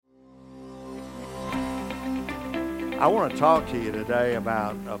I want to talk to you today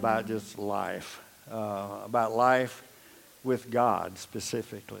about just life, about life with God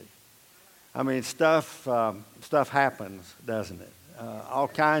specifically. I mean, stuff happens, doesn't it? All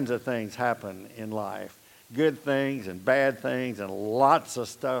kinds of things happen in life, good things and bad things, and lots of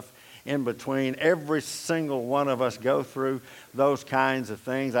stuff in between. Every single one of us go through those kinds of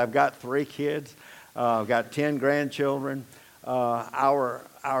things. I've got 3 kids. I've got 10 grandchildren.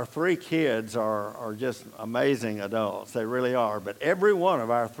 Our 3 kids are just amazing adults. They really are. But every one of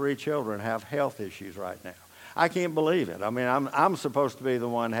our 3 children have health issues right now. I can't believe it. I mean, I'm supposed to be the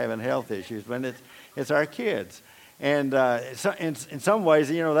one having health issues, but it's our kids. And in some ways,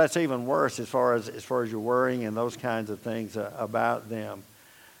 you know, that's even worse as far as you're worrying and those kinds of things about them.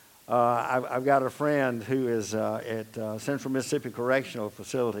 I've got a friend who is at Central Mississippi Correctional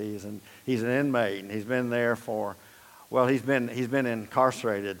Facilities, and he's an inmate, and he's been there for, well, he's been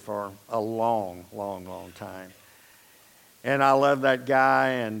incarcerated for a long time. And I love that guy,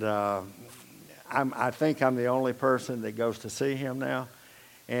 and I think I'm the only person that goes to see him now.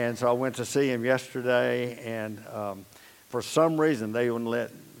 And so I went to see him yesterday, and for some reason they wouldn't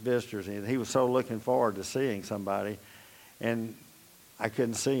let visitors in. He was so looking forward to seeing somebody, and I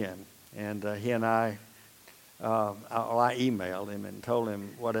couldn't see him. And he and I emailed him and told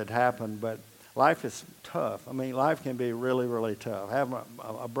him what had happened. But life is tough. I mean, life can be really, really tough. I have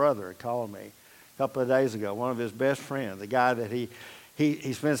a brother called me a couple of days ago, one of his best friends, the guy that he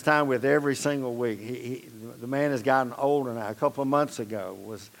spends time with every single week. The man has gotten older now. A couple of months ago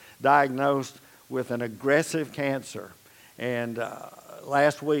was diagnosed with an aggressive cancer. And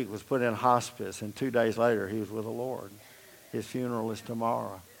last week was put in hospice. And 2 days later, he was with the Lord. His funeral is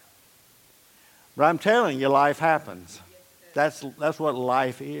tomorrow. But I'm telling you, life happens. That's what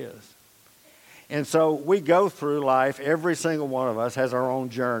life is. And so we go through life. Every single one of us has our own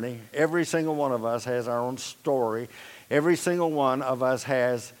journey. Every single one of us has our own story. Every single one of us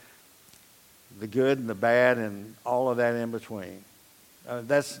has the good and the bad and all of that in between.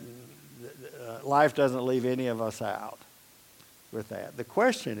 Life doesn't leave any of us out with that. The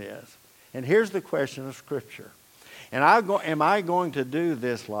question is, and here's the question of Scripture, am I going to do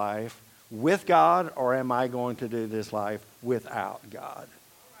this life with God, or am I going to do this life without God?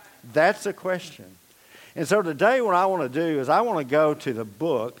 That's the question. And so today what I want to do is I want to go to the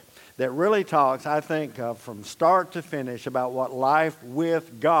book that really talks, I think, from start to finish about what life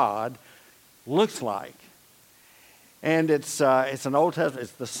with God looks like. And it's an Old Testament,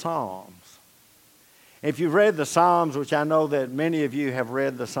 it's the Psalms. If you've read the Psalms, which I know that many of you have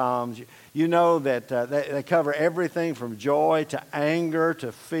read the Psalms, you know that they cover everything from joy to anger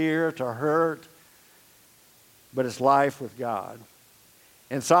to fear to hurt. But it's life with God.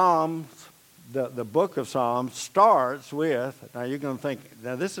 And Psalms, the book of Psalms starts with, now you're going to think,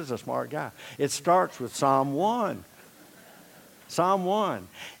 now this is a smart guy. It starts with Psalm 1. Psalm 1.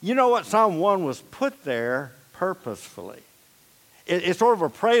 You know what? Psalm 1 was put there purposefully. It's sort of a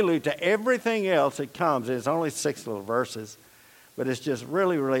prelude to everything else that comes. It's only 6 little verses, but it's just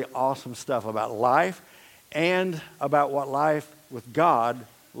really, really awesome stuff about life and about what life with God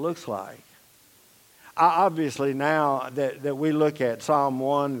looks like. Obviously, now that we look at Psalm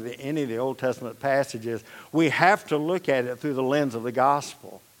 1, any of the Old Testament passages, we have to look at it through the lens of the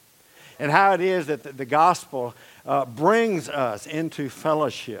gospel and how it is that the gospel brings us into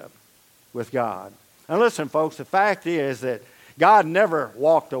fellowship with God. Now listen, folks, the fact is that God never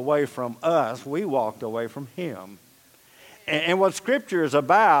walked away from us. We walked away from Him. And what Scripture is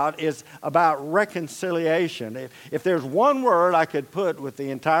about reconciliation. If there's one word I could put for the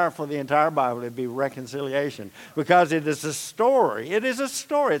entire Bible, it'd be reconciliation. Because it is a story. It is a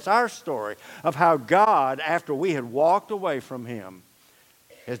story. It's our story of how God, after we had walked away from Him,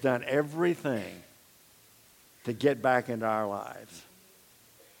 has done everything to get back into our lives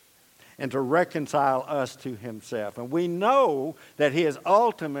and to reconcile us to Himself. And we know that He has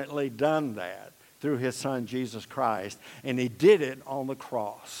ultimately done that through His Son, Jesus Christ. And He did it on the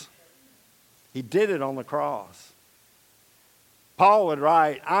cross. He did it on the cross. Paul would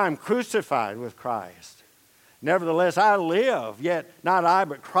write, I am crucified with Christ. Nevertheless, I live, yet not I,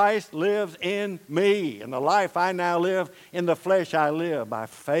 but Christ lives in me. And the life I now live in the flesh I live by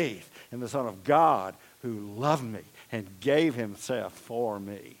faith in the Son of God who loved me and gave Himself for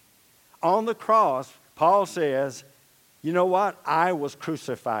me. On the cross, Paul says, you know what? I was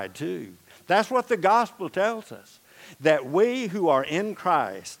crucified too. That's what the gospel tells us. That we who are in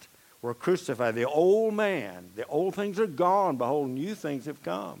Christ were crucified. The old man, the old things are gone. Behold, new things have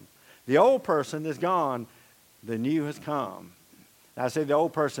come. The old person is gone. The new has come. Now, I say the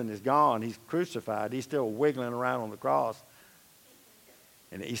old person is gone. He's crucified. He's still wiggling around on the cross.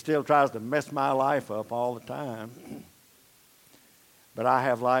 And he still tries to mess my life up all the time. but I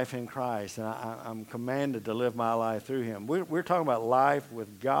have life in Christ, and I'm commanded to live my life through him. We're talking about life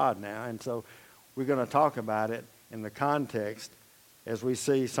with God now, and so we're going to talk about it in the context as we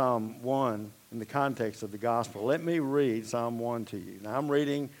see Psalm 1 in the context of the gospel. Let me read Psalm 1 to you. Now, I'm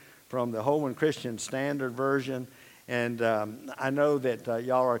reading from the Holman Christian Standard Version, and I know that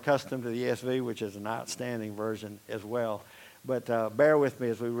y'all are accustomed to the ESV, which is an outstanding version as well. But bear with me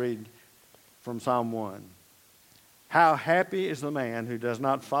as we read from Psalm 1. How happy is the man who does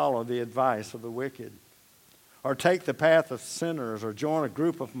not follow the advice of the wicked, or take the path of sinners, or join a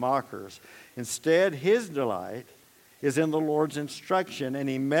group of mockers. Instead, his delight is in the Lord's instruction, and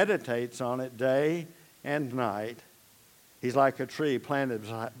he meditates on it day and night. He's like a tree planted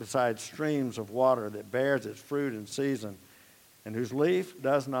beside streams of water that bears its fruit in season, and whose leaf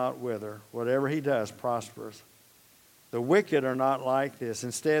does not wither. Whatever he does prospers. The wicked are not like this.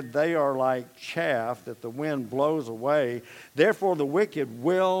 Instead, they are like chaff that the wind blows away. Therefore, the wicked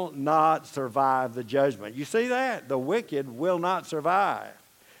will not survive the judgment. You see that? The wicked will not survive,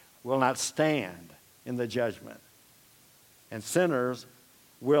 will not stand in the judgment. And sinners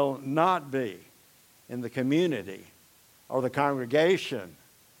will not be in the community or the congregation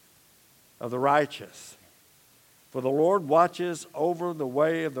of the righteous. For the Lord watches over the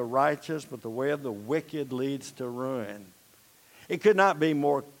way of the righteous, but the way of the wicked leads to ruin. It could not be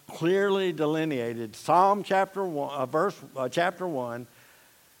more clearly delineated. Psalm chapter 1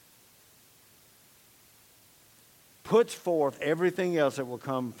 puts forth everything else that will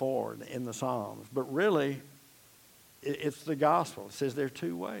come forward in the Psalms. But really, it's the gospel. It says there are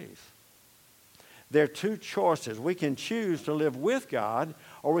two ways. There are two choices. We can choose to live with God,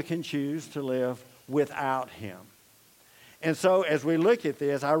 or we can choose to live without him. And so as we look at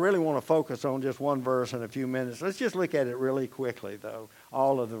this, I really want to focus on just one verse in a few minutes. Let's just look at it really quickly, though,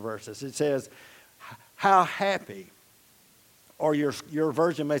 all of the verses. It says, how happy, or your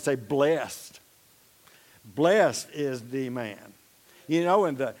version may say blessed. Blessed is the man. You know,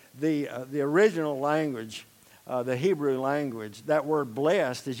 in the original language, the Hebrew language, that word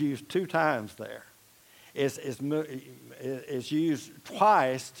blessed is used 2 times there. It's used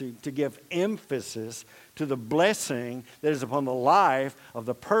twice to give emphasis to the blessing that is upon the life of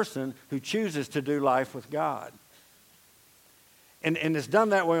the person who chooses to do life with God. And it's done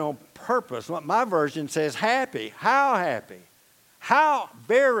that way on purpose. My version says happy. How happy? How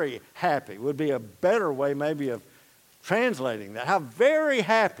very happy would be a better way maybe of translating that. How very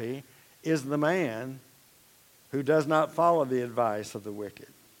happy is the man who does not follow the advice of the wicked.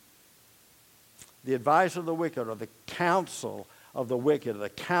 The advice of the wicked, or the counsel of the wicked, or the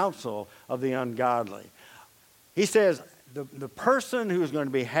counsel of the ungodly. He says the person who is going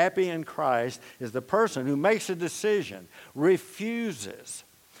to be happy in Christ is the person who makes a decision, refuses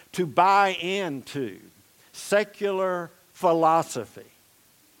to buy into secular philosophy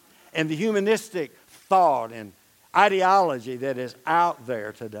and the humanistic thought and ideology that is out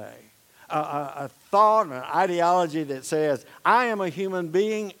there today. A thought and an ideology that says, I am a human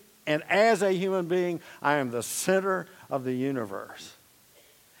being, and as a human being, I am the center of the universe.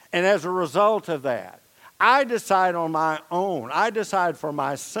 And as a result of that, I decide on my own. I decide for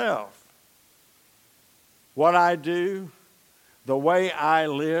myself what I do, the way I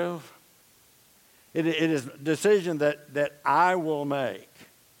live. It is a decision that I will make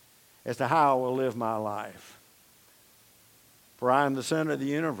as to how I will live my life. For I am the center of the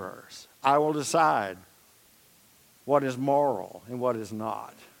universe. I will decide what is moral and what is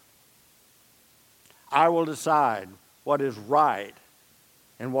not. I will decide what is right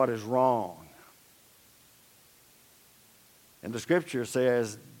and what is wrong. And the scripture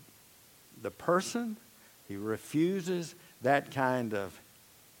says the person who refuses that kind of,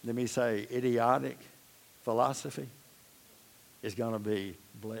 let me say, idiotic philosophy is going to be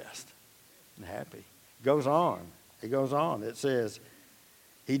blessed and happy. It goes on. It says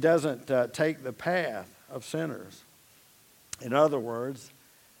he doesn't take the path of sinners. In other words,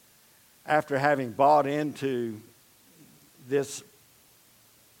 after having bought into this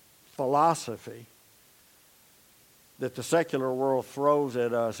philosophy that the secular world throws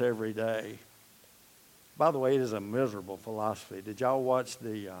at us every day. By the way, it is a miserable philosophy. Did y'all watch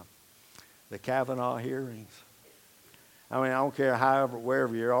the Kavanaugh hearings? I mean, I don't care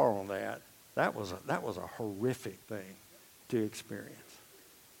wherever you are on that. That was a horrific thing to experience.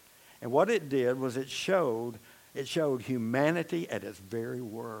 And what it did was it showed humanity at its very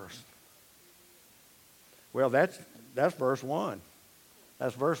worst. Well, that's verse 1.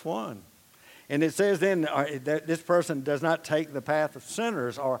 That's verse 1. And it says then that this person does not take the path of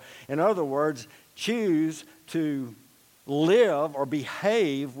sinners, or in other words, choose to live or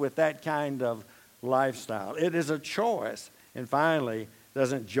behave with that kind of lifestyle. It is a choice. And finally,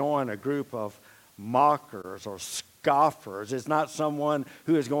 doesn't join a group of mockers or scoffers. It's not someone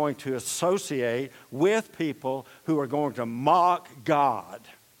who is going to associate with people who are going to mock God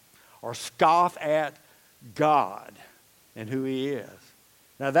or scoff at God and who He is.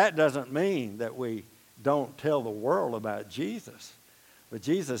 Now, that doesn't mean that we don't tell the world about Jesus. But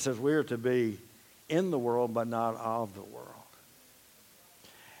Jesus says we are to be in the world, but not of the world.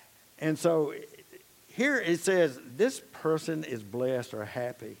 And so here it says this person is blessed or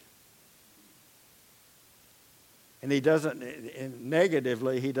happy. And he doesn't, and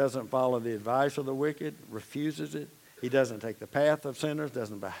negatively, he doesn't follow the advice of the wicked, refuses it. He doesn't take the path of sinners,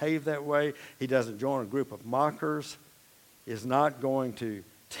 doesn't behave that way. He doesn't join a group of mockers, is not going to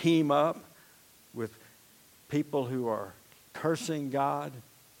team up with people who are cursing God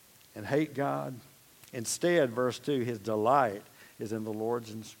and hate God. Instead, verse 2, his delight is in the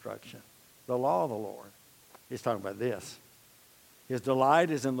Lord's instruction, the law of the Lord. He's talking about this. His delight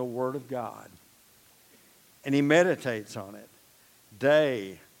is in the Word of God. And he meditates on it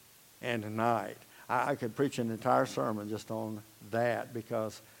day and night. I could preach an entire sermon just on that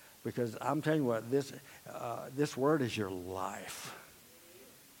because I'm telling you what, this Word is your life.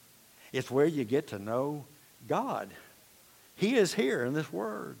 It's where you get to know God. He is here in this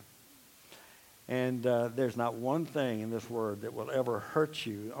Word. And there's not one thing in this Word that will ever hurt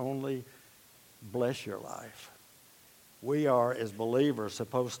you, only bless your life. We are, as believers,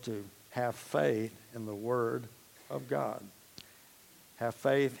 supposed to have faith in the Word of God. Have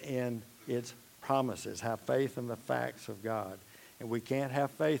faith in its promises. Have faith in the facts of God. And we can't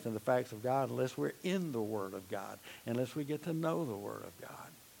have faith in the facts of God unless we're in the Word of God, unless we get to know the Word of God.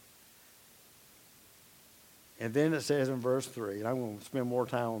 And then it says in verse 3, and I'm going to spend more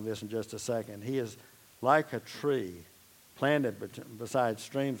time on this in just a second. He is like a tree planted beside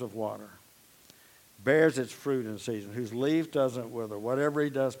streams of water, bears its fruit in season, whose leaf doesn't wither. Whatever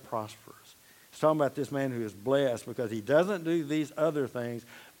he does prospers. He's talking about this man who is blessed because he doesn't do these other things,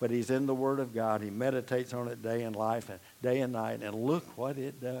 but he's in the Word of God. He meditates on it day and night, and look what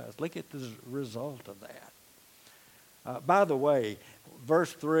it does. Look at the result of that. By the way,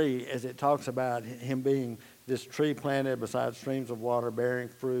 verse 3, as it talks about him being this tree planted beside streams of water, bearing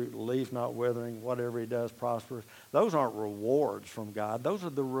fruit, leaf not withering, whatever he does prospers. Those aren't rewards from God. Those are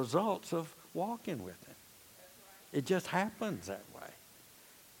the results of walking with Him. It just happens that way.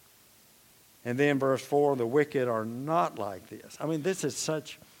 And then verse 4, the wicked are not like this. I mean, this is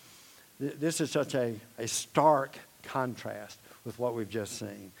such a stark contrast with what we've just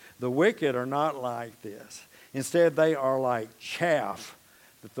seen. The wicked are not like this. Instead, they are like chaff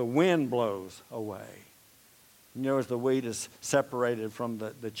that the wind blows away. You know, as the wheat is separated from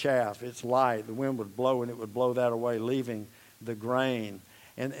the chaff, it's light. The wind would blow, and it would blow that away, leaving the grain.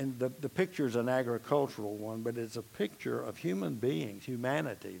 And the picture is an agricultural one, but it's a picture of human beings,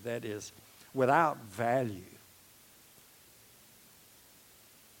 humanity, that is without value.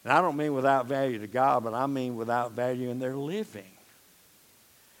 And I don't mean without value to God, but I mean without value in their living.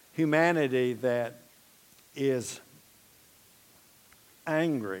 Humanity that is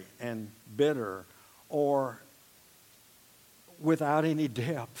angry and bitter or without any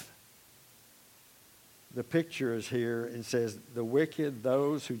depth. The picture is here. It says, the wicked,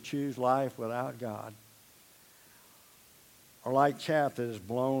 those who choose life without God, are like chaff that is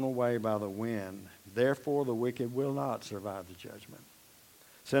blown away by the wind. Therefore, the wicked will not survive the judgment.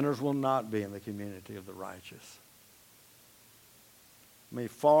 Sinners will not be in the community of the righteous. I mean,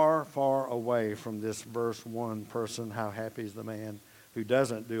 far, far away from this verse 1 person, how happy is the man who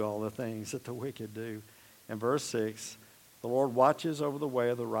doesn't do all the things that the wicked do. And verse 6, the Lord watches over the way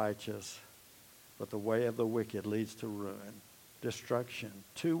of the righteous, but the way of the wicked leads to ruin, destruction.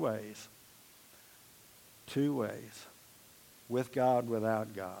 Two ways. Two ways. With God,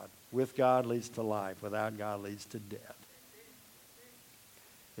 without God. With God leads to life. Without God leads to death.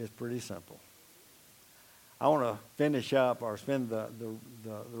 It's pretty simple. I want to finish up or spend the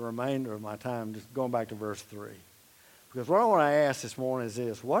remainder of my time just going back to verse 3. Because what I want to ask this morning is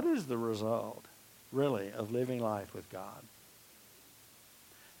this. What is the result, really, of living life with God?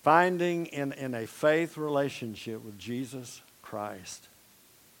 Finding in a faith relationship with Jesus Christ,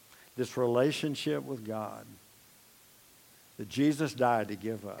 this relationship with God that Jesus died to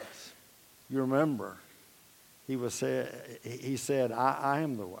give us. You remember, he said, I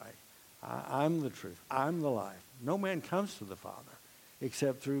am the way. I'm the truth. I'm the life. No man comes to the Father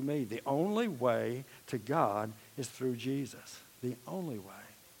except through me. The only way to God is through Jesus. The only way.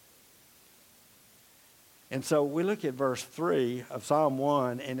 And so we look at verse 3 of Psalm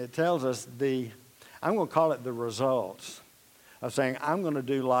 1, and it tells us I'm going to call it the results of saying, I'm going to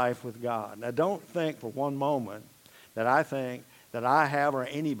do life with God. Now, don't think for one moment that I think that I have or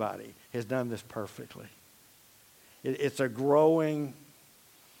anybody has done this perfectly. It's a growing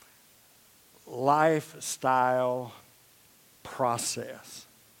lifestyle process.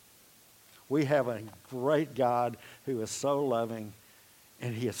 We have a great God who is so loving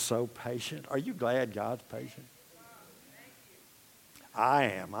and he is so patient. Are you glad God's patient? I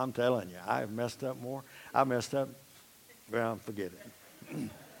am. I'm telling you. I have messed up more. I messed up. Well, forget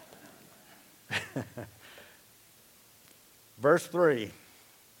it. Verse 3.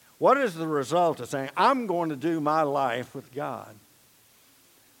 What is the result of saying, I'm going to do my life with God?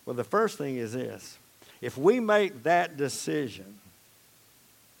 Well, the first thing is this. If we make that decision,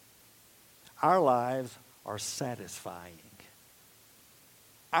 our lives are satisfying.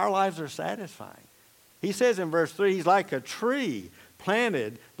 Our lives are satisfying. He says in verse 3, he's like a tree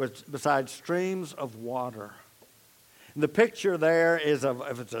planted beside streams of water. And the picture there is of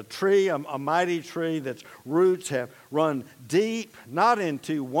if it's a tree, a mighty tree that's roots have run deep, not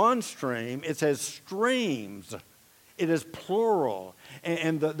into one stream. It says streams. It is plural.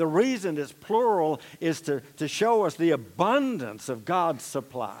 And the reason it's plural is to show us the abundance of God's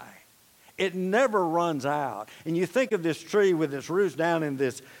supply. It never runs out. And you think of this tree with its roots down in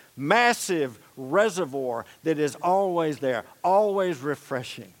this massive reservoir that is always there, always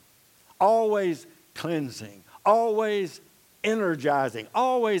refreshing, always cleansing, always energizing,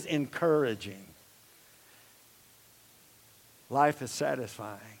 always encouraging. Life is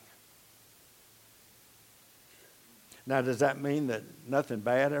satisfying. Now, does that mean that nothing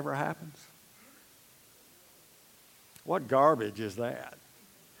bad ever happens? What garbage is that?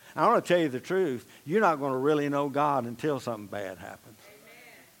 I want to tell you the truth. You're not going to really know God until something bad happens.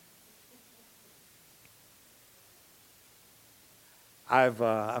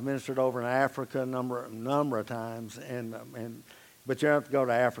 I've ministered over in Africa a number of times, but you have to go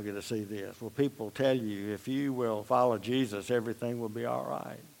to Africa to see this. Well, people tell you if you will follow Jesus, everything will be all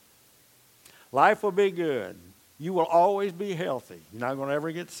right. Life will be good. You will always be healthy. You're not going to ever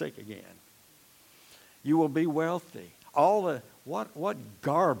get sick again. You will be wealthy. What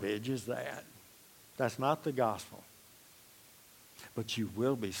garbage is that? That's not the gospel. But you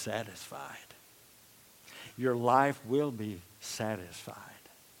will be satisfied. Your life will be satisfied.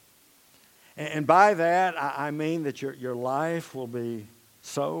 And by that, I mean that your life will be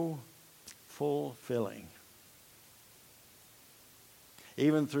so fulfilling.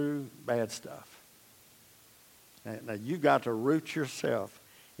 Even through bad stuff. Now, you've got to root yourself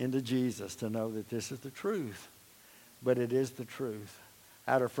into Jesus to know that this is the truth. But it is the truth.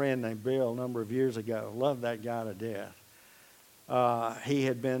 I had a friend named Bill a number of years ago. Loved that guy to death. He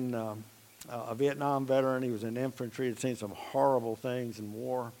had been a Vietnam veteran. He was in infantry. Had seen some horrible things in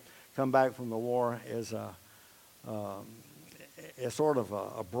war. Come back from the war as sort of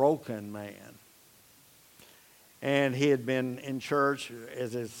a broken man. And he had been in church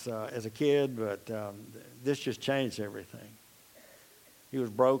as a kid, but this just changed everything. He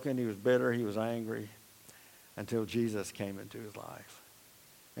was broken. He was bitter. He was angry until Jesus came into his life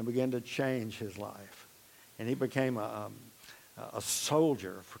and began to change his life. And he became a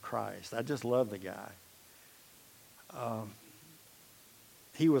soldier for Christ. I just love the guy.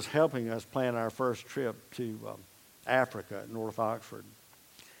 He was helping us plan our first trip to Africa, North Oxford,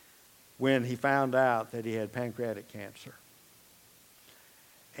 when he found out that he had pancreatic cancer.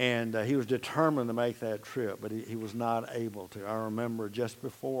 And he was determined to make that trip, but he was not able to. I remember just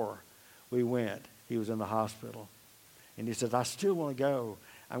before we went, he was in the hospital. And he says, I still want to go.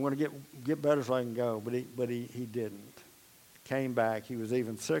 I'm going to get better so I can go. But he didn't. Came back. He was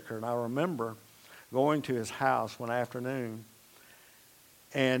even sicker. And I remember going to his house one afternoon.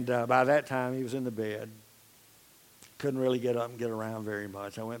 And by that time, he was in the bed. Couldn't really get up and get around very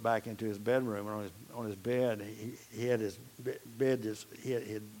much. I went back into his bedroom, and on his bed, he had his bed he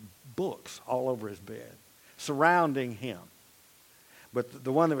had books all over his bed, surrounding him. But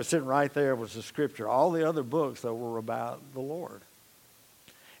the one that was sitting right there was the Scripture. All the other books, though, were about the Lord.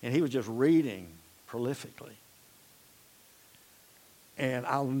 And he was just reading prolifically. And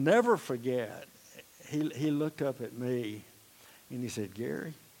I'll never forget, he looked up at me, and he said,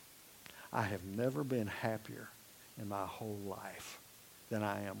 Gary, I have never been happier in my whole life than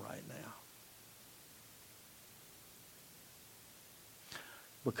I am right now.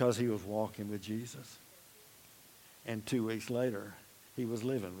 Because he was walking with Jesus. And 2 weeks later, he was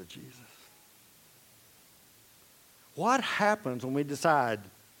living with Jesus. What happens when we decide,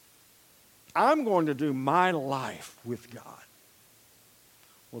 I'm going to do my life with God?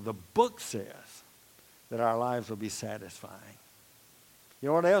 Well, the book says that our lives will be satisfying. You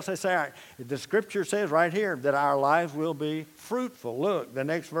know what else they say? The Scripture says right here that our lives will be fruitful. Look, the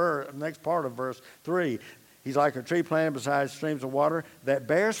next part of verse 3. He's like a tree planted beside streams of water that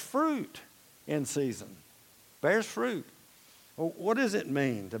bears fruit in season. Bears fruit. Well, what does it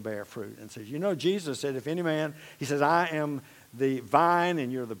mean to bear fruit in season? You know, Jesus said, if any man, he says, I am the vine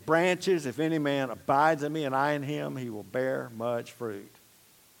and you're the branches. If any man abides in me and I in him, he will bear much fruit.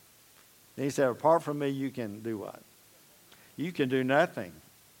 And he said, apart from me, you can do what? You can do nothing.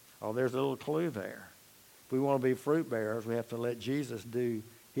 Oh, there's a little clue there. If we want to be fruit bearers, we have to let Jesus do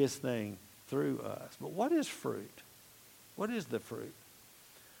his thing through us. But what is fruit? What is the fruit?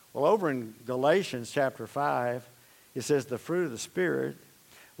 Well, over in Galatians chapter 5, it says the fruit of the Spirit,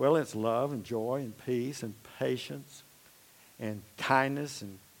 well, it's love and joy and peace and patience and kindness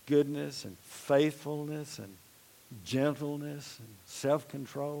and goodness and faithfulness and gentleness and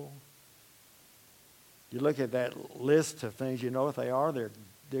self-control. You look at that list of things, you know what they are?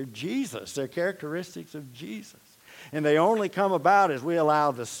 They're Jesus. They're characteristics of Jesus. And they only come about as we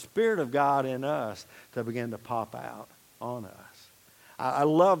allow the Spirit of God in us to begin to pop out on us. I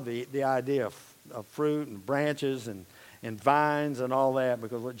love the idea of fruit and branches and vines and all that,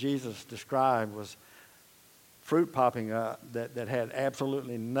 because what Jesus described was fruit popping up that had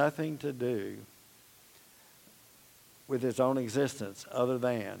absolutely nothing to do with its own existence other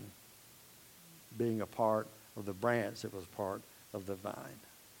than being a part of the branch that was part of the vine.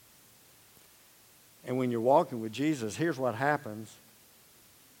 And when you're walking with Jesus, here's what happens.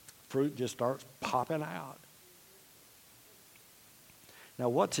 Fruit just starts popping out. Now,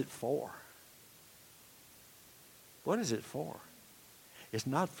 what's it for? What is it for? It's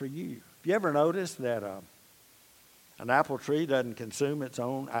not for you. Have you ever noticed that an apple tree doesn't consume its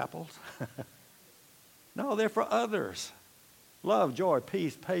own apples? No, they're for others. Love, joy,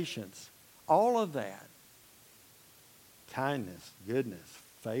 peace, patience, all of that. Kindness, goodness,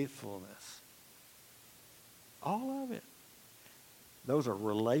 faithfulness. All of it. Those are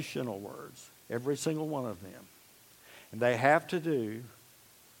relational words, every single one of them. And they have to do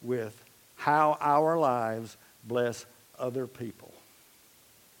with how our lives bless other people.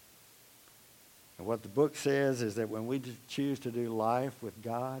 And what the book says is that when we choose to do life with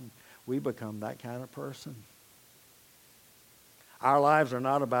God, we become that kind of person. Our lives are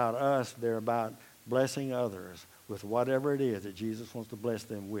not about us, they're about blessing others with whatever it is that Jesus wants to bless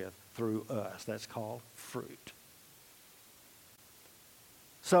them with through us. That's called fruit.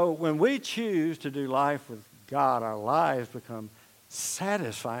 So when we choose to do life with God, our lives become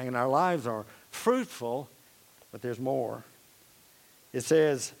satisfying and our lives are fruitful, but there's more. It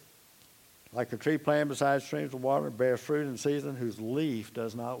says, like a tree planted beside streams of water, bears fruit in season, whose leaf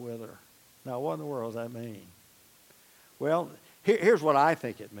does not wither. Now, what in the world does that mean? Well, here's what I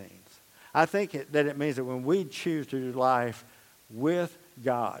think it means. I think that it means that when we choose to do life with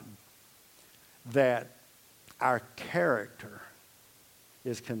God, that our character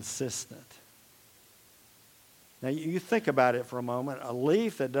is consistent. Now, you think about it for a moment. A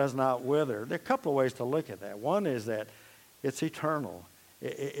leaf that does not wither, there are a couple of ways to look at that. One is that it's eternal.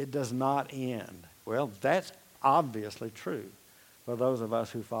 It does not end. Well, that's obviously true for those of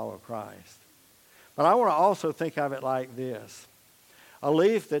us who follow Christ. But I want to also think of it like this. A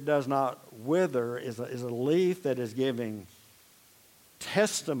leaf that does not wither is a leaf that is giving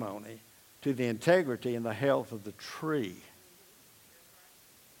testimony to the integrity and the health of the tree.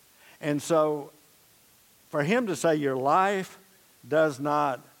 And so, for him to say your life does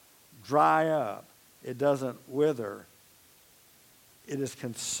not dry up, it doesn't wither, it is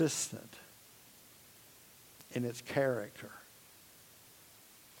consistent in its character.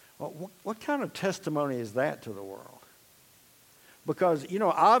 Well, what kind of testimony is that to the world? Because,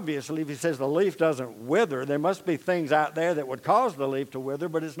 obviously, if he says the leaf doesn't wither, there must be things out there that would cause the leaf to wither,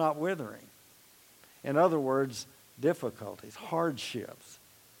 but it's not withering. In other words, difficulties, hardships,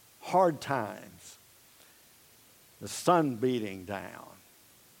 hard times, the sun beating down,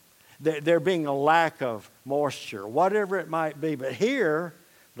 there being a lack of moisture, whatever it might be. But here,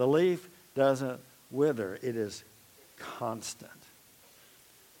 the leaf doesn't wither. It is constant.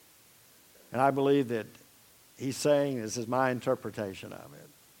 And I believe that he's saying, this is my interpretation of it,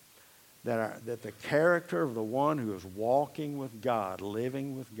 that the character of the one who is walking with God,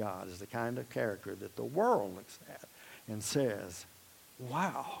 living with God, is the kind of character that the world looks at and says,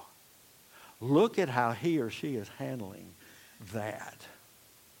 wow, look at how he or she is handling that.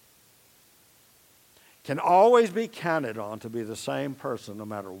 Can always be counted on to be the same person no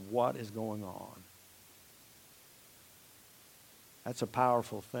matter what is going on. That's a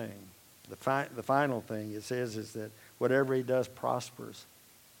powerful thing. The final thing it says is that whatever he does prospers.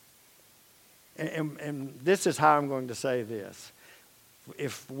 And this is how I'm going to say this.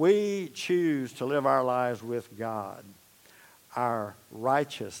 If we choose to live our lives with God, our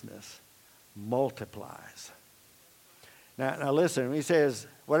righteousness, multiplies. Now listen, when he says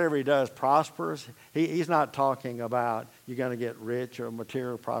whatever he does prospers, he's not talking about you're going to get rich or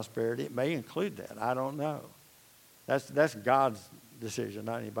material prosperity. It may include that. I don't know. That's God's decision,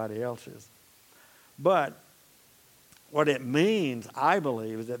 not anybody else's. But what it means, I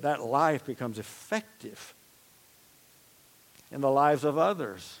believe, is that life becomes effective in the lives of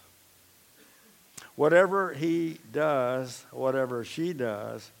others. Whatever he does, whatever she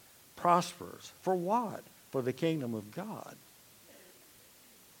does, prospers. For what? For the kingdom of God.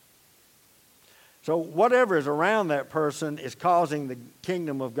 So whatever is around that person is causing the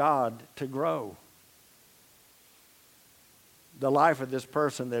kingdom of God to grow. The life of this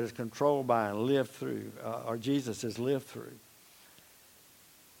person that is controlled by and lived through, or Jesus has lived through,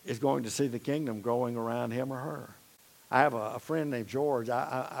 is going to see the kingdom growing around him or her. I have a friend named George.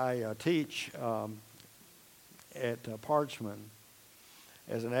 I teach at Parchman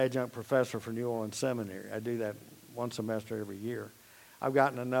as an adjunct professor for New Orleans Seminary. I do that one semester every year. I've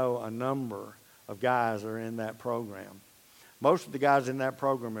gotten to know a number of guys that are in that program. Most of the guys in that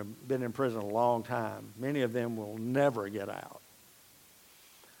program have been in prison a long time. Many of them will never get out.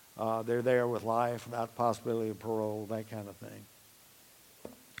 They're there with life, without the possibility of parole, that kind of thing.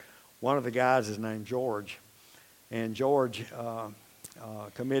 One of the guys is named George, and George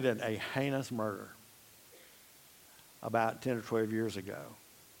committed a heinous murder about 10 or 12 years ago.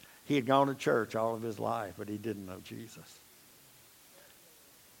 He had gone to church all of his life, but he didn't know Jesus.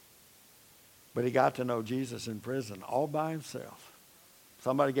 But he got to know Jesus in prison all by himself.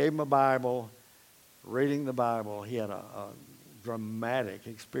 Somebody gave him a Bible. Reading the Bible, he had a dramatic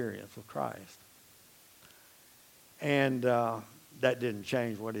experience with Christ. And that didn't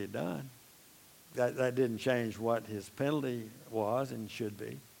change what he had done. That didn't change what his penalty was and should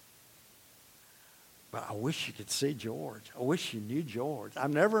be. But I wish you could see George. I wish you knew George.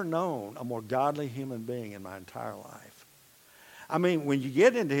 I've never known a more godly human being in my entire life. I mean, when you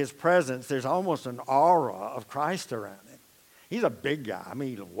get into his presence, there's almost an aura of Christ around him. He's a big guy. I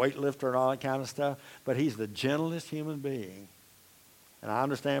mean, he's a weightlifter and all that kind of stuff. But he's the gentlest human being. And I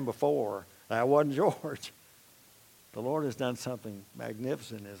understand before that wasn't George. The Lord has done something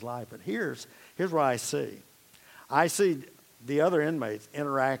magnificent in his life. But here's what I see. I see the other inmates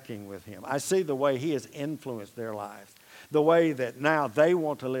interacting with him. I see the way he has influenced their lives. The way that now they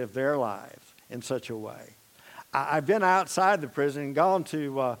want to live their lives in such a way. I've been outside the prison and gone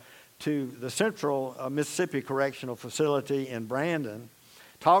to the Central Mississippi Correctional Facility in Brandon,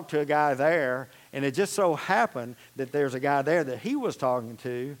 talked to a guy there, and it just so happened that there's a guy there that he was talking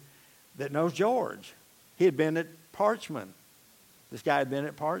to that knows George. He had been at Parchman. This guy had been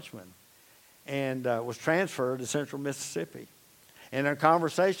at Parchman and was transferred to Central Mississippi. And in a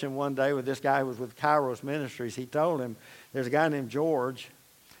conversation one day with this guy who was with Kairos Ministries, he told him, there's a guy named George.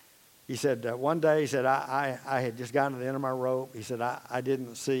 He said, one day, he said, I had just gotten to the end of my rope. He said, I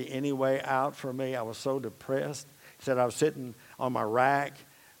didn't see any way out for me. I was so depressed. He said, I was sitting on my rack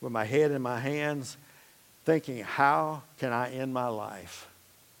with my head in my hands thinking, how can I end my life?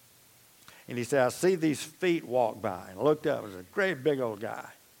 And he said, I see these feet walk by. And I looked up. It was a great big old guy.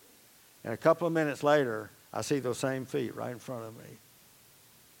 And a couple of minutes later, I see those same feet right in front of me.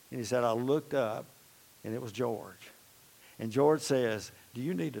 And he said, I looked up, and it was George. And George says, do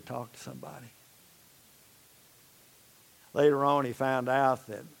you need to talk to somebody? Later on, he found out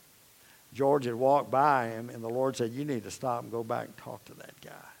that George had walked by him, and the Lord said, you need to stop and go back and talk to that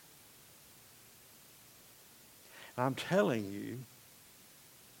guy. And I'm telling you,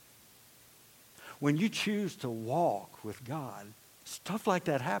 when you choose to walk with God, stuff like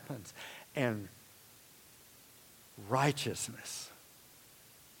that happens. And righteousness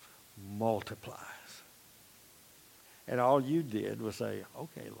multiplies. And all you did was say,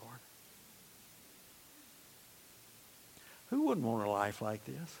 okay, Lord. Who wouldn't want a life like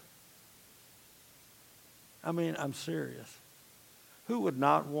this? I mean, I'm serious. Who would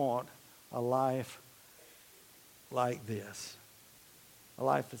not want a life like this? A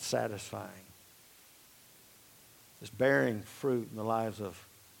life that's satisfying. That's bearing fruit in the lives of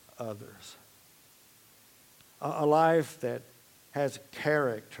others. A life that has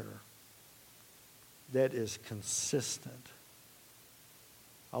character, that is consistent.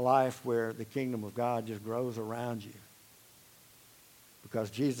 A life where the kingdom of God just grows around you. Because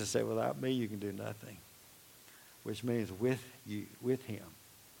Jesus said, without me you can do nothing. Which means with you, with him,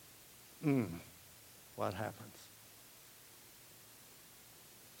 what happens?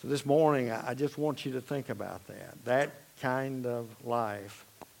 So this morning, I just want you to think about that. That kind of life.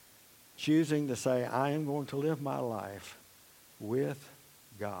 Choosing to say, I am going to live my life with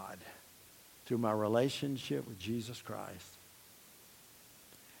God through my relationship with Jesus Christ.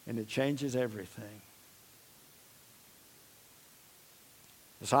 And it changes everything.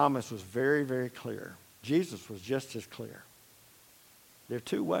 The psalmist was very, very clear. Jesus was just as clear. There are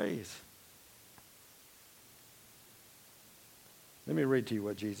two ways. Let me read to you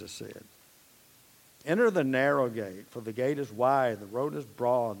what Jesus said. Enter the narrow gate, for the gate is wide, the road is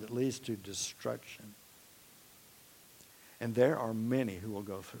broad that leads to destruction. And there are many who will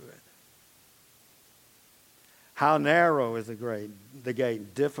go through it. How narrow is the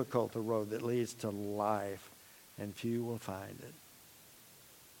gate, difficult the road that leads to life, and few will find it.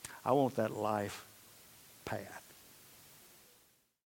 I want that life path.